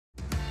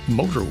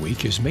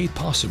MotorWeek is made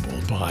possible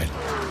by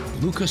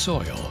Lucas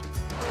Oil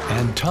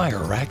and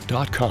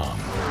TireRack.com.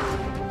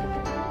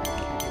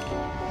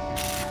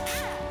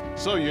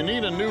 So you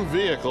need a new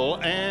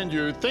vehicle and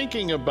you're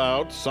thinking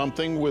about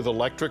something with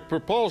electric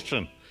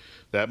propulsion.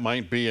 That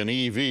might be an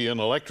EV, an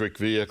electric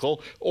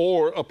vehicle,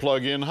 or a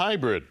plug-in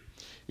hybrid.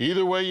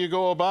 Either way you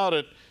go about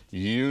it,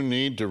 you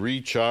need to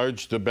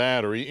recharge the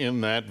battery in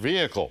that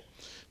vehicle.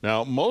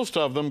 Now, most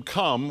of them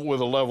come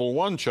with a level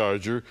 1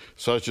 charger,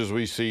 such as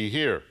we see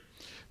here.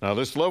 Now,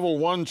 this level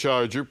 1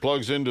 charger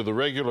plugs into the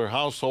regular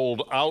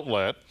household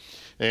outlet,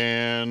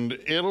 and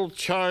it'll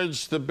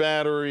charge the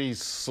battery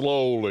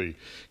slowly.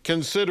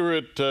 Consider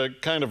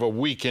it kind of a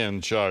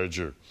weekend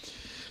charger.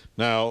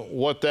 Now,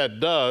 what that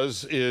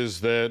does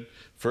is that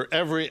for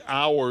every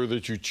hour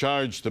that you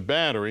charge the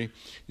battery,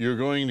 you're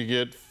going to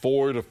get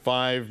 4 to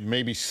 5,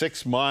 maybe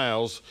 6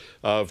 miles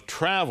of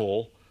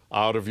travel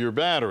out of your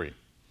battery.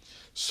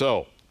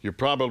 So you're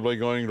probably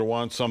going to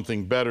want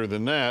something better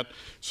than that.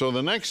 So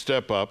the next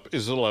step up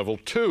is a level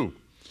 2.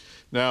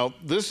 Now,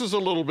 this is a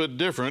little bit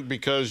different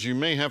because you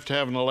may have to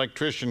have an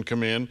electrician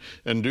come in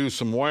and do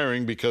some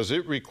wiring because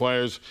it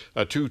requires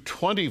a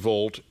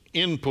 220-volt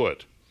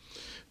input.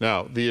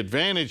 Now, the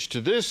advantage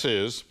to this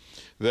is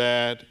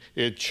that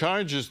it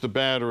charges the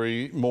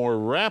battery more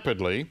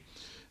rapidly.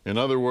 In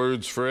other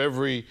words, for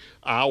every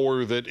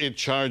hour that it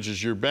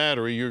charges your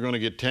battery, you're going to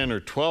get 10 or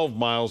 12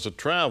 miles of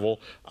travel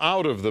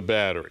out of the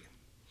battery.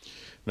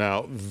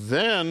 Now,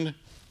 then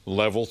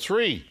level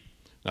 3.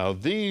 Now,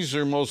 these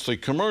are mostly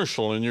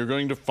commercial, and you're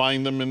going to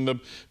find them in the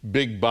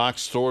big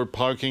box store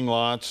parking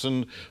lots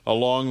and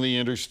along the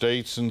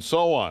interstates and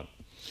so on.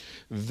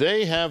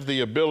 They have the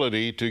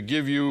ability to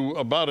give you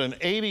about an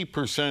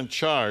 80%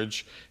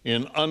 charge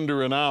in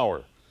under an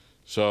hour.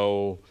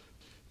 So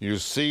you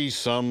see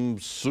some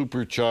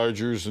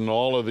superchargers and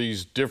all of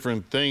these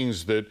different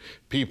things that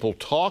people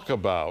talk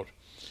about.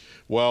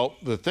 Well,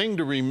 the thing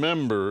to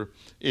remember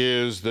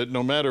is that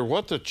no matter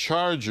what the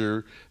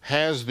charger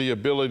has the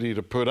ability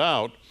to put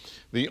out,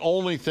 the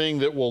only thing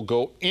that will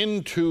go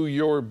into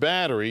your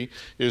battery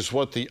is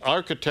what the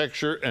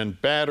architecture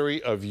and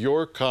battery of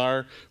your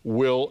car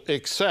will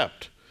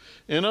accept.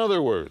 In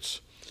other words,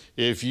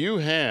 if you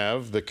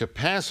have the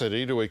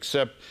capacity to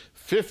accept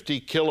 50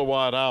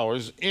 kilowatt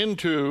hours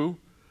into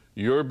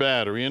your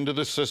battery, into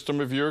the system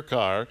of your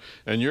car,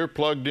 and you're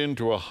plugged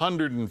into a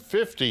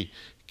 150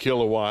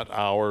 kilowatt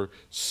hour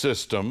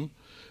system,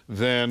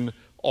 then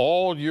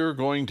all you're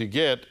going to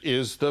get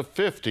is the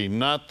 50,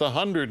 not the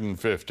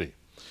 150.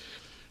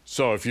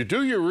 So if you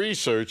do your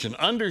research and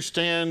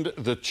understand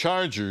the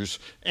chargers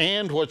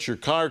and what your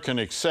car can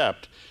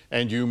accept,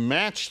 and you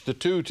match the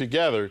two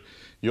together,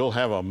 you'll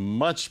have a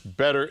much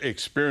better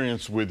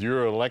experience with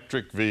your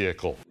electric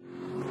vehicle.